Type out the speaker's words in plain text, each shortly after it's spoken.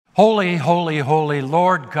Holy, holy, holy,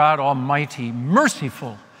 Lord God Almighty,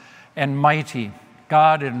 merciful and mighty,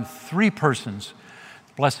 God in three persons,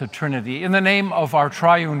 Blessed Trinity. In the name of our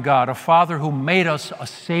triune God, a Father who made us, a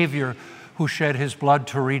Savior who shed his blood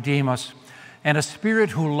to redeem us, and a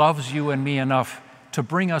Spirit who loves you and me enough to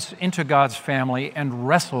bring us into God's family and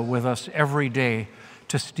wrestle with us every day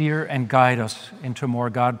to steer and guide us into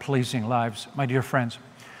more God-pleasing lives. My dear friends,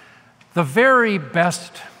 the very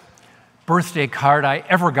best birthday card I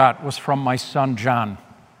ever got was from my son, John.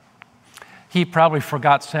 He probably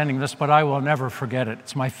forgot sending this, but I will never forget it.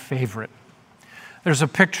 It's my favorite. There's a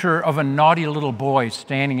picture of a naughty little boy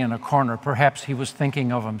standing in a corner. Perhaps he was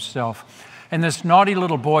thinking of himself. And this naughty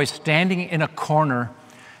little boy standing in a corner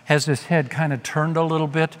has his head kind of turned a little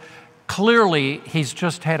bit. Clearly, he's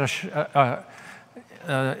just had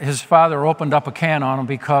his father opened up a can on him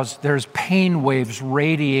because there's pain waves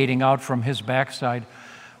radiating out from his backside.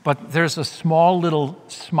 But there's a small little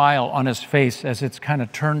smile on his face as it's kind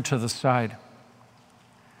of turned to the side.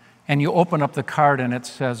 And you open up the card and it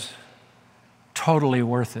says, "Totally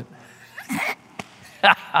worth it."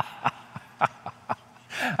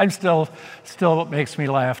 I'm still it makes me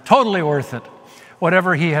laugh. Totally worth it.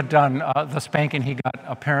 Whatever he had done, the spanking he got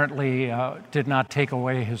apparently did not take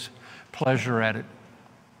away his pleasure at it.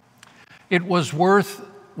 It was worth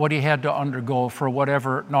what he had to undergo for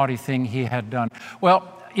whatever naughty thing he had done.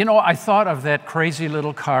 Well, you know, I thought of that crazy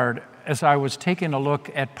little card as I was taking a look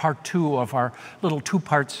at part 2 of our little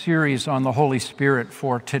 2-part series on the Holy Spirit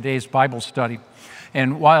for today's Bible study.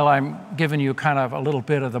 And while I'm giving you kind of a little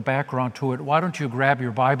bit of the background to it, why don't you grab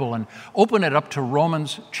your Bible and open it up to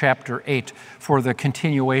Romans chapter 8 for the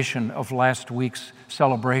continuation of last week's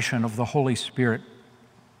celebration of the Holy Spirit.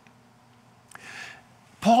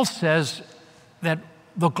 Paul says that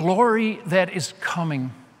the glory that is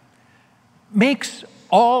coming makes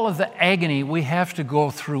all of the agony we have to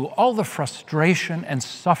go through, all the frustration and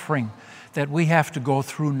suffering that we have to go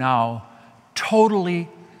through now, totally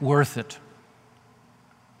worth it.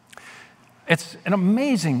 It's an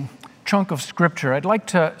amazing chunk of scripture. I'd like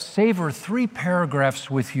to savor 3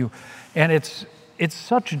 paragraphs with you, and it's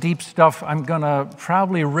such deep stuff. I'm going to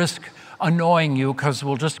probably risk annoying you because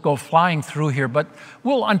we'll just go flying through here, but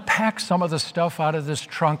we'll unpack some of the stuff out of this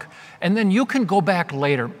trunk, and then you can go back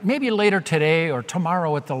later, maybe later today or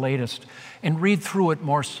tomorrow at the latest, and read through it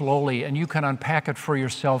more slowly, and you can unpack it for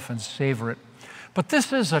yourself and savor it. But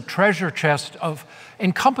this is a treasure chest of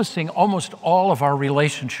encompassing almost all of our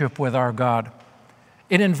relationship with our God.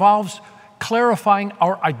 It involves clarifying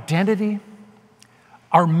our identity,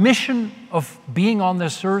 our mission of being on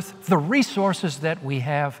this earth, the resources that we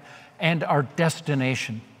have, and our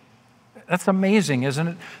destination. That's amazing, isn't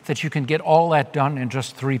it? That you can get all that done in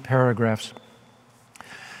just 3 paragraphs.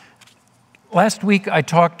 Last week, I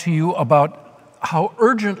talked to you about how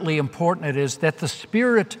urgently important it is that the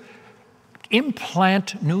Spirit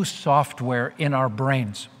implant new software in our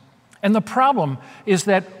brains. And the problem is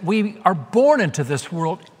that we are born into this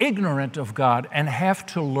world ignorant of God and have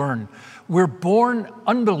to learn. We're born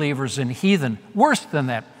unbelievers and heathen. Worse than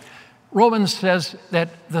that, Romans says that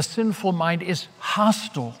the sinful mind is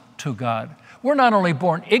hostile to God. We're not only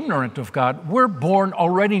born ignorant of God, we're born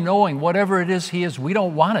already knowing whatever it is He is, we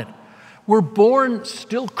don't want it. We're born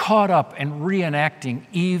still caught up in reenacting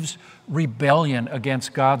Eve's rebellion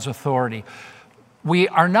against God's authority. We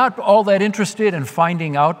are not all that interested in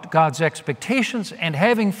finding out God's expectations, and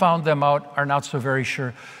having found them out, are not so very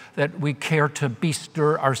sure that we care to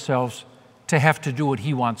bestir ourselves to have to do what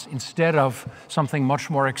He wants instead of something much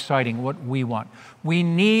more exciting, what we want. We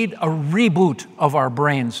need a reboot of our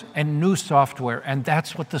brains and new software, and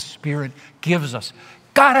that's what the Spirit gives us.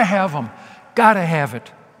 Gotta have them, gotta have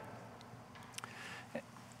it.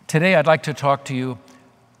 Today I'd like to talk to you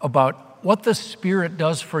about what the Spirit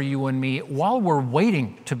does for you and me while we're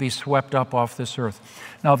waiting to be swept up off this earth.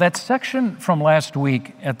 Now that section from last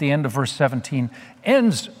week at the end of verse 17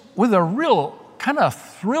 ends with a real kind of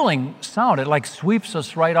thrilling sound. It like sweeps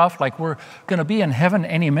us right off like we're going to be in heaven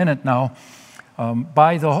any minute now.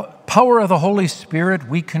 By the power of the Holy Spirit,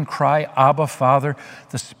 we can cry, Abba, Father.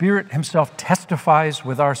 The Spirit Himself testifies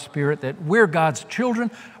with our spirit that we're God's children.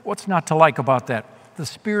 What's not to like about that? The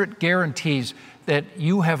Spirit guarantees that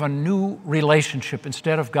you have a new relationship.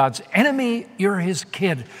 Instead of God's enemy, you're His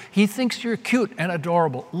kid. He thinks you're cute and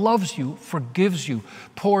adorable, loves you, forgives you,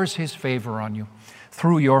 pours His favor on you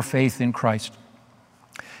through your faith in Christ.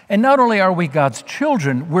 And not only are we God's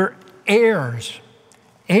children, we're heirs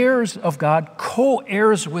of God,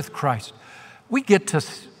 co-heirs with Christ. We get to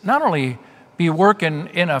not only be working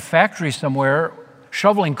in a factory somewhere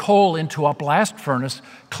shoveling coal into a blast furnace,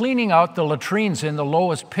 cleaning out the latrines in the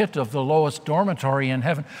lowest pit of the lowest dormitory in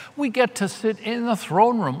heaven. We get to sit in the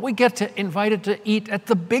throne room. We get to invited to eat at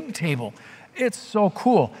the big table. It's so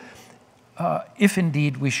cool. If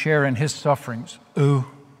indeed we share in his sufferings. Ooh,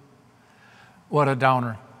 what a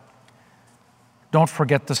downer. Don't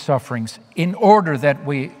forget the sufferings, in order that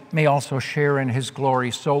we may also share in his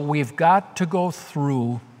glory. So we've got to go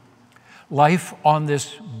through life on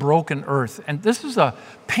this broken earth. And this is a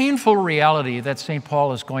painful reality that St.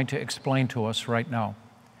 Paul is going to explain to us right now.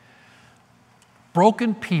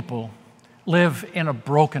 Broken people live in a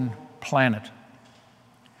broken planet.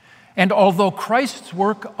 And although Christ's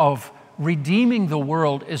work of redeeming the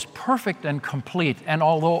world is perfect and complete, and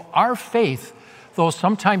although our faith, though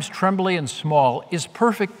sometimes trembly and small, is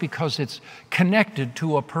perfect because it's connected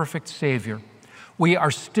to a perfect Savior, we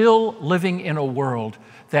are still living in a world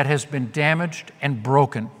that has been damaged and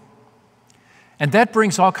broken. And that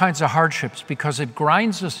brings all kinds of hardships because it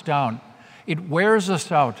grinds us down, it wears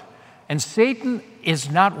us out, and Satan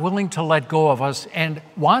is not willing to let go of us and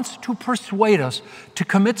wants to persuade us to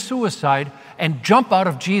commit suicide and jump out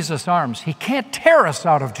of Jesus' arms. He can't tear us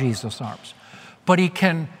out of Jesus' arms, but he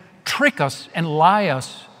can trick us and lie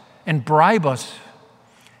us and bribe us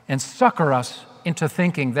and sucker us into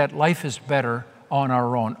thinking that life is better on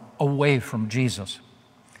our own, away from Jesus.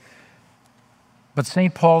 But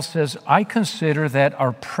St. Paul says, I consider that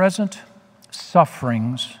our present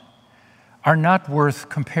sufferings are not worth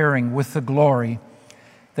comparing with the glory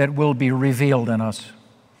that will be revealed in us.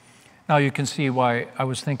 Now you can see why I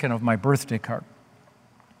was thinking of my birthday card.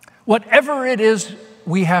 Whatever it is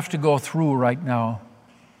we have to go through right now,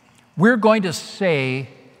 we're going to say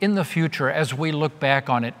in the future as we look back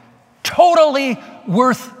on it, totally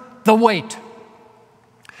worth the wait,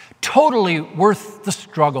 totally worth the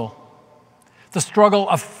struggle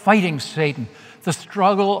of fighting Satan, the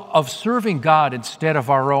struggle of serving God instead of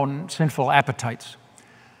our own sinful appetites,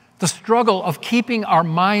 the struggle of keeping our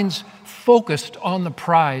minds focused on the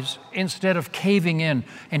prize instead of caving in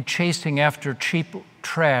and chasing after cheap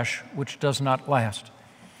trash which does not last.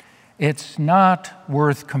 It's not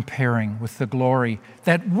worth comparing with the glory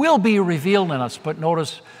that will be revealed in us, but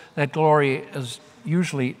notice that glory is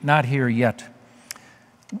usually not here yet.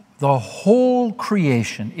 The whole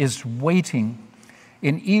creation is waiting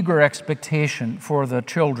in eager expectation for the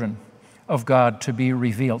children of God to be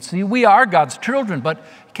revealed. See, we are God's children, but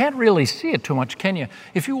you can't really see it too much, can you?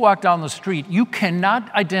 If you walk down the street, you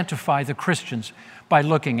cannot identify the Christians by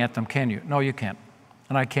looking at them, can you? No, you can't.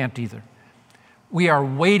 And I can't either. We are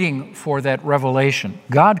waiting for that revelation.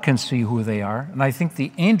 God can see who they are, and I think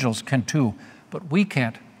the angels can too, but we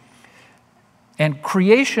can't. And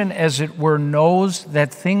creation, as it were, knows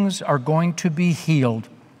that things are going to be healed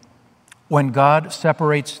when God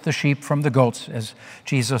separates the sheep from the goats, as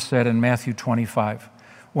Jesus said in Matthew 25,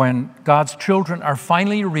 when God's children are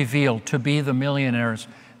finally revealed to be the millionaires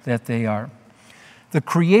that they are. The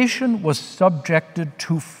creation was subjected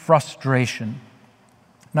to frustration,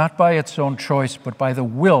 not by its own choice, but by the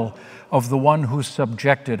will of the one who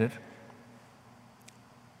subjected it.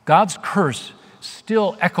 God's curse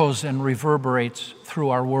still echoes and reverberates through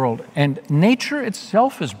our world. And nature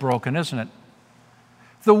itself is broken, isn't it?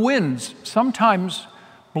 The winds sometimes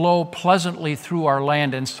blow pleasantly through our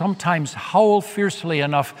land and sometimes howl fiercely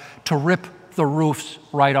enough to rip the roofs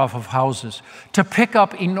right off of houses, to pick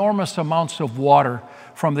up enormous amounts of water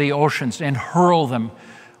from the oceans and hurl them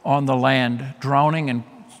on the land, drowning and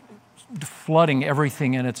flooding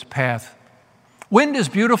everything in its path. Wind is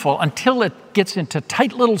beautiful until it gets into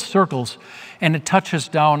tight little circles and it touches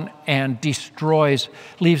down and destroys,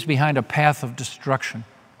 leaves behind a path of destruction.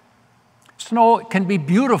 Snow can be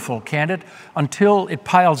beautiful, can't it? Until it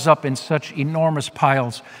piles up in such enormous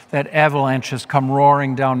piles that avalanches come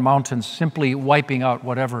roaring down mountains, simply wiping out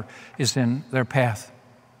whatever is in their path.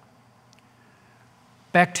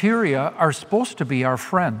 Bacteria are supposed to be our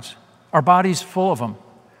friends. Our body's full of them.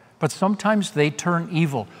 But sometimes they turn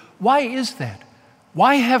evil. Why is that?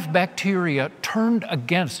 Why have bacteria turned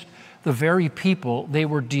against the very people they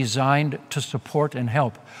were designed to support and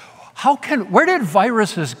help? Where did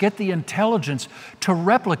viruses get the intelligence to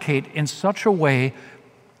replicate in such a way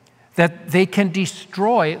that they can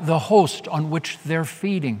destroy the host on which they're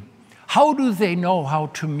feeding? How do they know how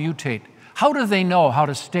to mutate? How do they know how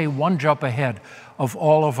to stay one jump ahead of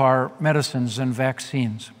all of our medicines and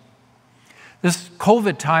vaccines? This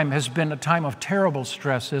COVID time has been a time of terrible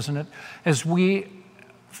stress, isn't it? As we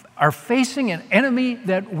are facing an enemy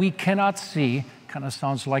that we cannot see, kind of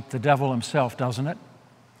sounds like the devil himself, doesn't it?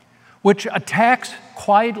 Which attacks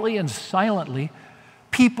quietly and silently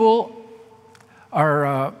people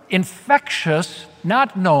infectious,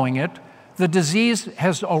 not knowing it. The disease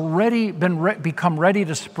has already become ready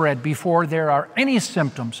to spread before there are any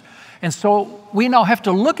symptoms. And so we now have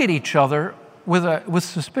to look at each other with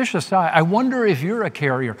suspicious eye. I wonder if you're a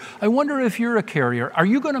carrier. I wonder if you're a carrier. Are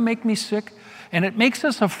you going to make me sick? And it makes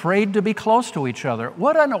us afraid to be close to each other.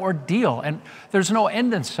 What an ordeal. And there's no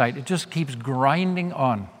end in sight. It just keeps grinding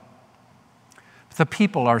on. The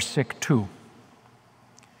people are sick too.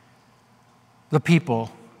 The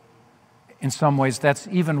people, in some ways, that's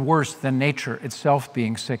even worse than nature itself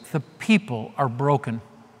being sick. The people are broken.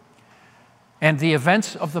 And the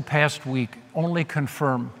events of the past week only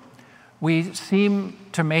confirm. We seem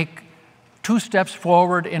to make 2 steps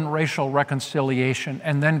forward in racial reconciliation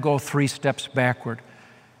and then go 3 steps backward.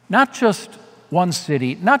 Not just one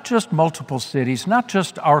city, not just multiple cities, not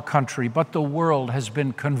just our country, but the world has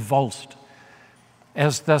been convulsed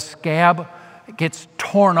as the scab gets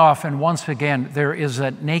torn off, and once again there is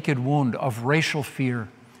a naked wound of racial fear,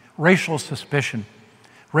 racial suspicion,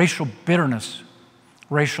 racial bitterness,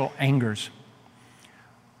 racial angers.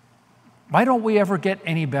 Why don't we ever get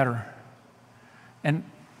any better? And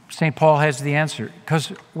St. Paul has the answer,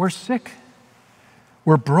 because we're sick,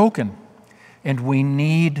 we're broken, and we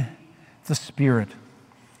need the Spirit.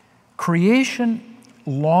 Creation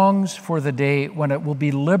longs for the day when it will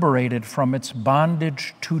be liberated from its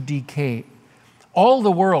bondage to decay. All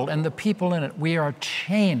the world and the people in it, we are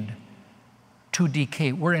chained to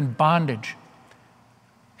decay. We're in bondage.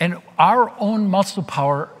 And our own muscle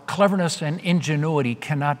power, cleverness, and ingenuity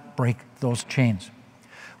cannot break those chains.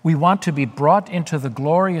 We want to be brought into the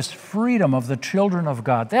glorious freedom of the children of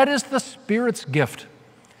God. That is the Spirit's gift,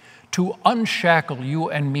 to unshackle you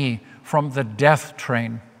and me from the death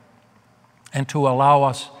train and to allow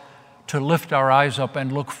us to lift our eyes up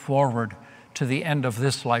and look forward to the end of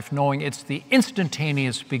this life, knowing it's the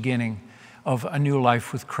instantaneous beginning of a new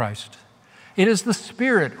life with Christ. It is the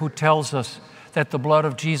Spirit who tells us that the blood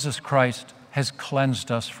of Jesus Christ has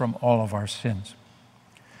cleansed us from all of our sins.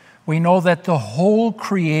 We know that the whole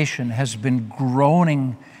creation has been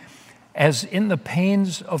groaning as in the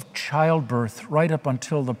pains of childbirth right up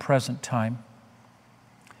until the present time.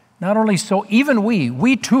 Not only so, even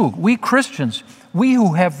we too, we Christians, we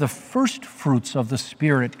who have the first fruits of the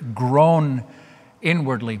Spirit groan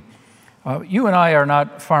inwardly. You and I are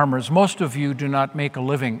not farmers. Most of you do not make a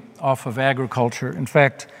living off of agriculture. In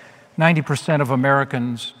fact, 90% of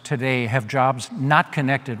Americans today have jobs not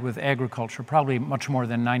connected with agriculture, probably much more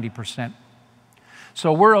than 90%.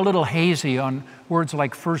 So we're a little hazy on words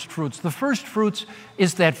like first fruits. The first fruits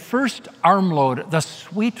is that first armload, the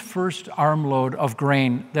sweet first armload of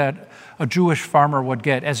grain that a Jewish farmer would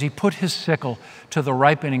get as he put his sickle to the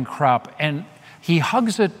ripening crop. And he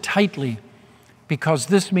hugs it tightly because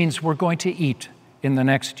this means we're going to eat in the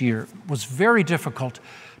next year. It was very difficult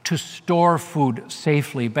to store food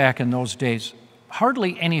safely back in those days.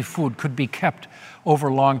 Hardly any food could be kept over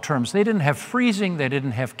long terms. They didn't have freezing, they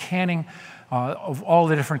didn't have canning, of all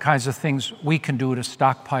the different kinds of things we can do to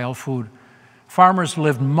stockpile food. Farmers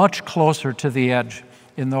lived much closer to the edge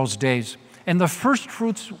in those days. And the first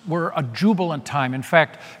fruits were a jubilant time. In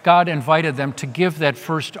fact, God invited them to give that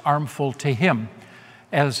first armful to Him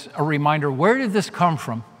as a reminder, where did this come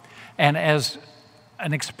from? And as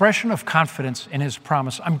an expression of confidence in His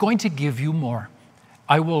promise, I'm going to give you more.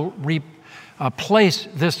 I will replace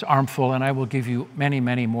this armful and I will give you many,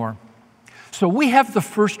 many more. So we have the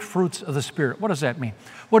first fruits of the Spirit. What does that mean?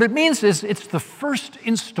 What it means is it's the first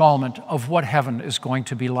installment of what heaven is going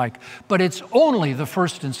to be like. But it's only the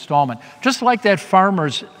first installment. Just like that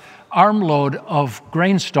farmer's armload of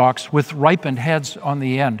grain stalks with ripened heads on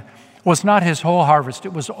the end was not his whole harvest.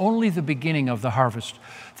 It was only the beginning of the harvest.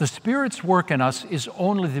 The Spirit's work in us is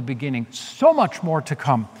only the beginning. So much more to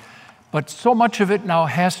come. But so much of it now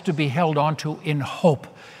has to be held onto in hope.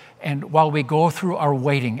 And while we go through our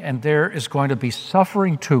waiting, and there is going to be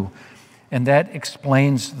suffering too, and that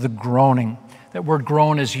explains the groaning. That word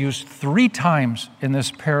groan is used 3 times in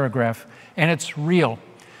this paragraph, and it's real.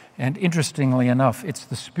 And interestingly enough, it's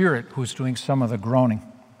the Spirit who's doing some of the groaning.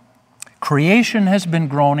 Creation has been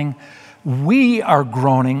groaning. We are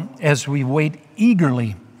groaning as we wait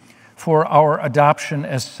eagerly for our adoption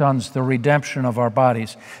as sons, the redemption of our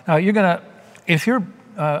bodies. Now, if you're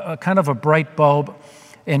kind of a bright bulb,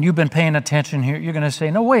 and you've been paying attention here, you're going to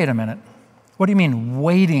say, no, wait a minute. What do you mean,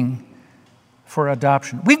 waiting for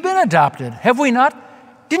adoption? We've been adopted, have we not?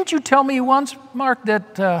 Didn't you tell me once, Mark,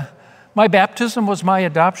 that my baptism was my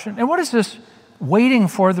adoption? And what is this waiting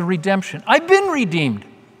for the redemption? I've been redeemed.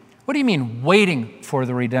 What do you mean, waiting for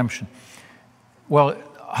the redemption? Well,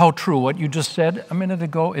 how true. What you just said a minute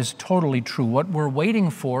ago is totally true. What we're waiting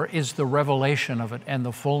for is the revelation of it and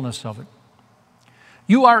the fullness of it.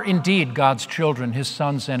 You are indeed God's children, His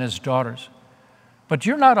sons and His daughters. But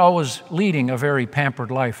you're not always leading a very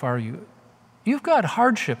pampered life, are you? You've got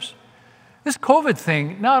hardships. This COVID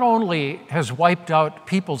thing not only has wiped out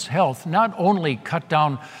people's health, not only cut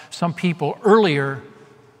down some people earlier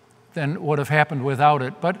than would have happened without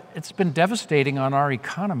it, but it's been devastating on our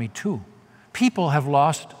economy too. People have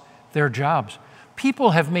lost their jobs.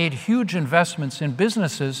 People have made huge investments in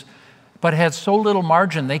businesses, but had so little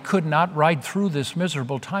margin they could not ride through this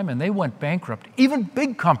miserable time, and they went bankrupt. Even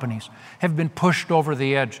big companies have been pushed over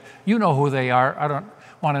the edge. You know who they are. I don't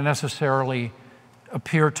want to necessarily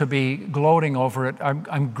appear to be gloating over it.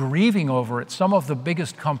 I'm grieving over it. Some of the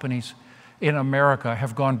biggest companies in America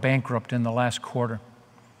have gone bankrupt in the last quarter.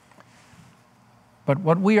 But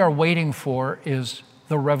what we are waiting for is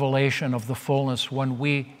the revelation of the fullness, when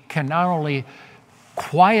we can not only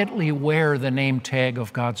quietly wear the name tag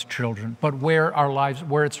of God's children, but wear our lives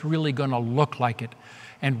where it's really going to look like it,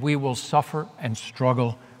 and we will suffer and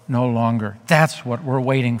struggle no longer. That's what we're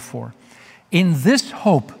waiting for. In this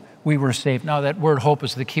hope we were saved. Now that word hope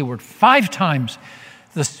is the key word. 5 times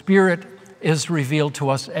the Spirit is revealed to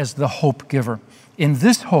us as the hope giver. In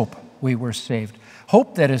this hope we were saved.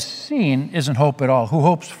 Hope that is seen isn't hope at all. Who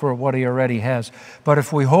hopes for what he already has? But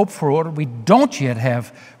if we hope for what we don't yet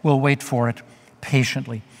have, we'll wait for it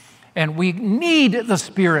patiently. And we need the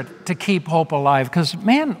Spirit to keep hope alive, because,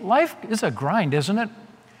 man, life is a grind, isn't it?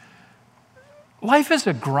 Life is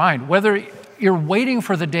a grind. Whether you're waiting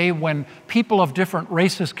for the day when people of different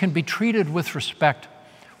races can be treated with respect,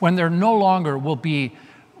 when there no longer will be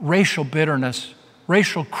racial bitterness,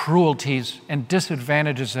 racial cruelties, and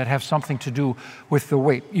disadvantages that have something to do with the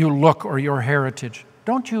way you look or your heritage.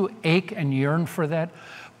 Don't you ache and yearn for that?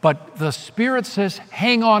 But the Spirit says,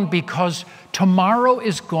 hang on, because tomorrow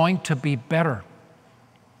is going to be better.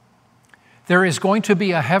 There is going to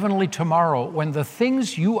be a heavenly tomorrow when the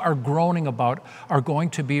things you are groaning about are going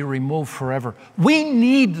to be removed forever. We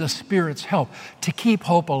need the Spirit's help to keep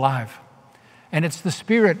hope alive. And it's the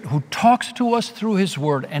Spirit who talks to us through His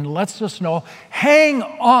Word and lets us know, hang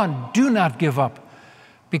on, do not give up,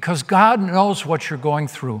 because God knows what you're going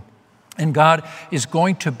through. And God is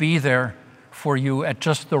going to be there for you at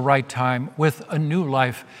just the right time with a new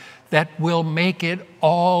life that will make it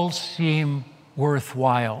all seem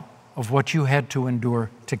worthwhile of what you had to endure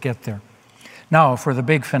to get there. Now for the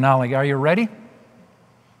big finale. Are you ready?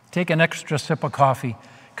 Take an extra sip of coffee,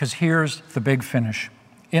 because here's the big finish.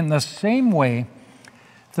 In the same way,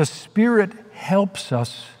 the Spirit helps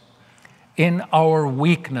us in our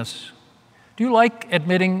weakness. Do you like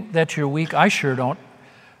admitting that you're weak? I sure don't.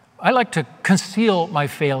 I like to conceal my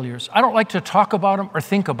failures. I don't like to talk about them or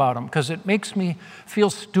think about them, because it makes me feel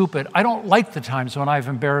stupid. I don't like the times when I've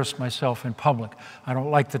embarrassed myself in public. I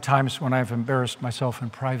don't like the times when I've embarrassed myself in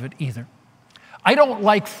private either. I don't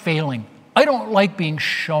like failing. I don't like being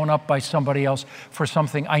shown up by somebody else for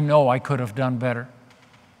something I know I could have done better.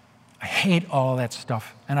 I hate all that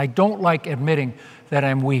stuff, and I don't like admitting that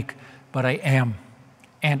I'm weak, but I am.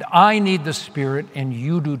 And I need the Spirit, and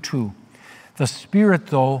you do too. The Spirit,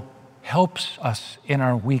 though, helps us in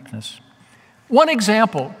our weakness. One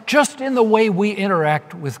example, just in the way we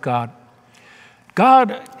interact with God.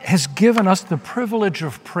 God has given us the privilege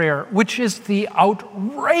of prayer, which is the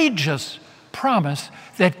outrageous promise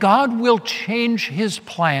that God will change His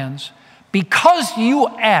plans because you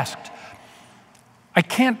asked. I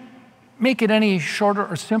can't make it any shorter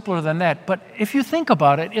or simpler than that, but if you think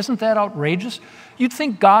about it, isn't that outrageous? You'd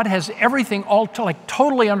think God has everything all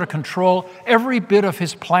totally under control. Every bit of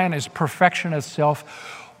His plan is perfection itself.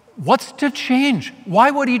 What's to change?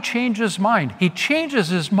 Why would He change His mind? He changes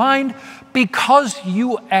His mind because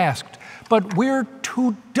you asked. But we're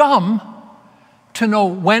too dumb to know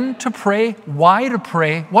when to pray, why to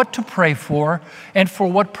pray, what to pray for, and for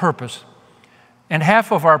what purpose. And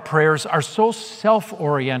half of our prayers are so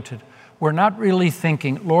self-oriented, we're not really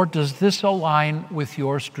thinking, Lord, does this align with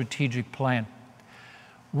your strategic plan?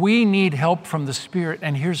 We need help from the Spirit,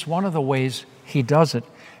 and here's one of the ways He does it.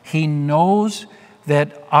 He knows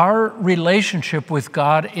that our relationship with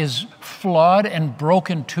God is flawed and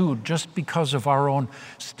broken too, just because of our own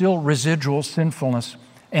still residual sinfulness.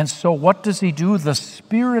 And so what does He do? The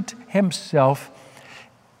Spirit Himself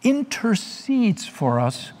intercedes for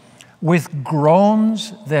us with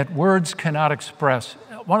groans that words cannot express.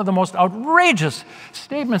 One of the most outrageous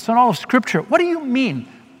statements in all of Scripture. What do you mean?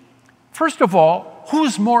 First of all,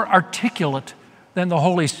 who's more articulate than the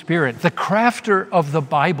Holy Spirit? The crafter of the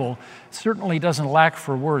Bible certainly doesn't lack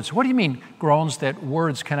for words. What do you mean, groans that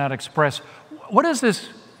words cannot express? What is this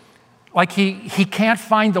Like he can't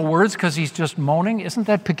find the words because he's just moaning. Isn't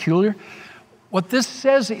that peculiar? What this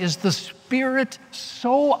says is the Spirit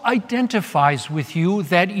so identifies with you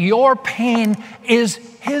that your pain is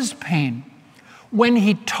his pain when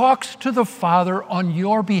he talks to the Father on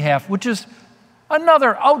your behalf, which is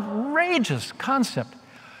another outrageous concept.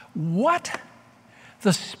 What?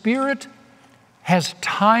 The Spirit has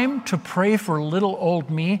time to pray for little old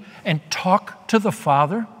me and talk to the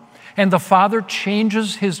Father? And the Father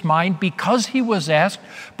changes his mind because he was asked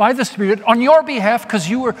by the Spirit on your behalf because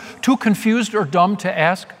you were too confused or dumb to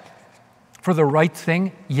ask for the right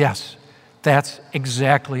thing? Yes, that's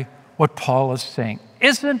exactly what Paul is saying.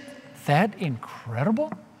 Isn't that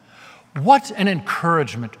incredible? What an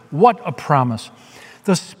encouragement. What a promise.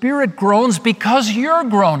 The Spirit groans because you're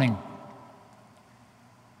groaning.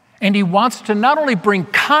 And he wants to not only bring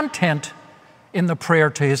content in the prayer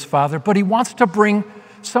to his Father, but he wants to bring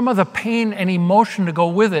some of the pain and emotion to go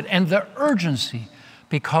with it and the urgency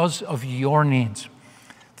because of your needs.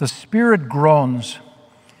 The Spirit groans,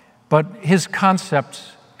 but his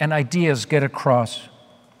concepts and ideas get across.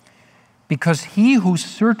 Because he who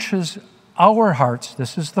searches our hearts,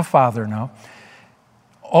 this is the Father now,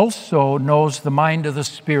 also knows the mind of the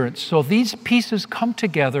Spirit. So these pieces come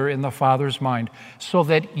together in the Father's mind so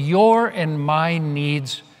that your and my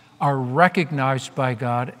needs are recognized by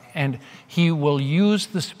God, and he will use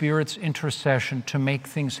the Spirit's intercession to make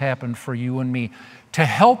things happen for you and me, to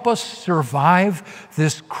help us survive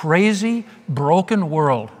this crazy, broken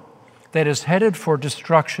world that is headed for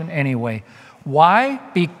destruction anyway. Why?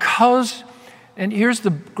 Because, and here's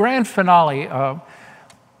the grand finale,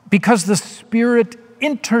 because the Spirit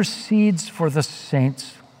intercedes for the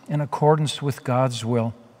saints in accordance with God's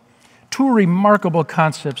will. Two remarkable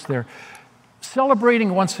concepts there.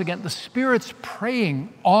 Celebrating once again, the Spirit's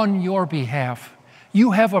praying on your behalf.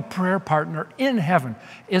 You have a prayer partner in heaven.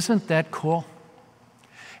 Isn't that cool?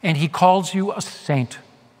 And he calls you a saint.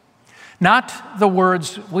 Not the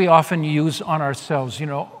words we often use on ourselves. You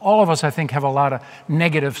know, all of us, I think, have a lot of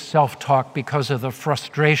negative self-talk because of the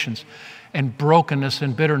frustrations and brokenness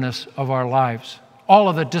and bitterness of our lives. All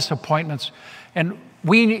of the disappointments. And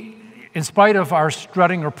we, in spite of our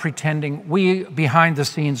strutting or pretending, we behind the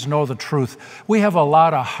scenes know the truth. We have a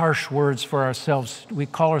lot of harsh words for ourselves. We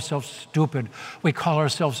call ourselves stupid. We call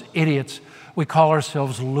ourselves idiots. We call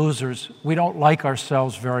ourselves losers. We don't like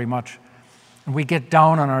ourselves very much. And we get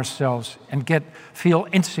down on ourselves and feel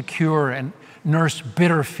insecure and nurse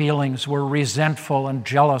bitter feelings. We're resentful and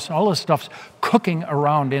jealous. All this stuff's cooking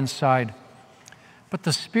around inside. But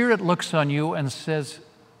the Spirit looks on you and says,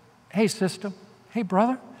 hey, sister, hey,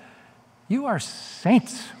 brother, you are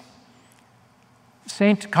saints.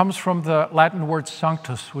 Saint comes from the Latin word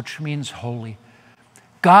sanctus, which means holy.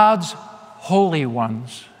 God's holy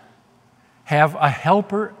ones have a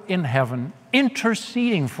helper in heaven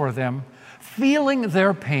interceding for them, feeling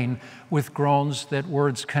their pain with groans that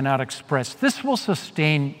words cannot express. This will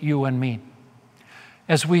sustain you and me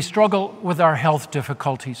as we struggle with our health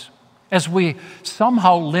difficulties, as we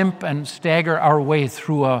somehow limp and stagger our way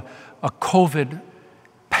through a COVID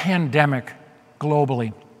pandemic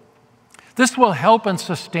globally. This will help and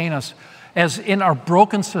sustain us as in our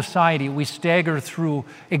broken society we stagger through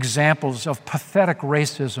examples of pathetic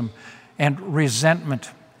racism and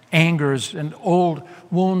resentment, angers and old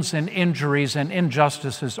wounds and injuries and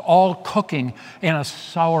injustices, all cooking in a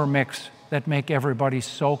sour mix that make everybody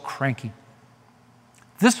so cranky.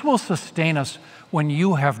 This will sustain us when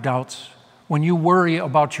you have doubts, when you worry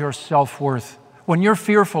about your self-worth, when you're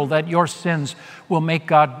fearful that your sins will make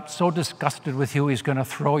God so disgusted with you he's going to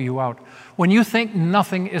throw you out. When you think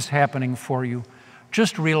nothing is happening for you,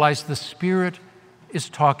 just realize the Spirit is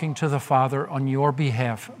talking to the Father on your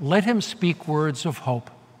behalf. Let him speak words of hope.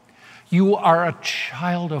 You are a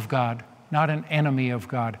child of God, not an enemy of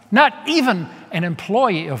God, not even an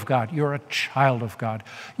employee of God. You're a child of God.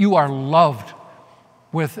 You are loved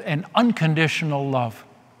with an unconditional love.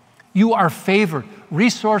 You are favored.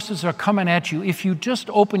 Resources are coming at you. If you just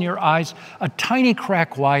open your eyes a tiny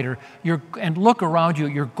crack wider and look around you,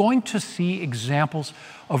 you're going to see examples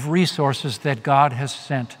of resources that God has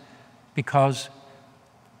sent because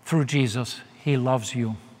through Jesus, he loves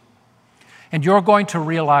you. And you're going to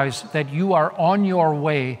realize that you are on your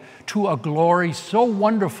way to a glory so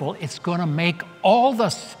wonderful, it's going to make all the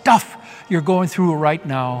stuff you're going through right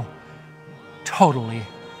now totally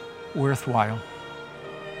worthwhile.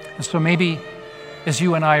 And so maybe as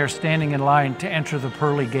you and I are standing in line to enter the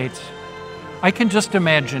pearly gates, I can just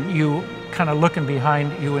imagine you kind of looking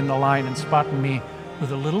behind you in the line and spotting me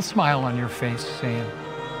with a little smile on your face saying,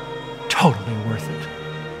 totally worth it.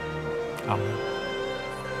 Amen.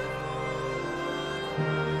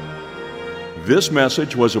 This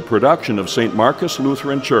message was a production of St. Marcus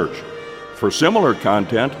Lutheran Church. For similar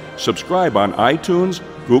content, subscribe on iTunes,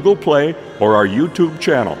 Google Play, or our YouTube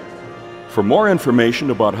channel. For more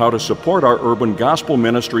information about how to support our urban gospel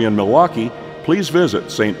ministry in Milwaukee, please visit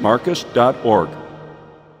stmarcus.org.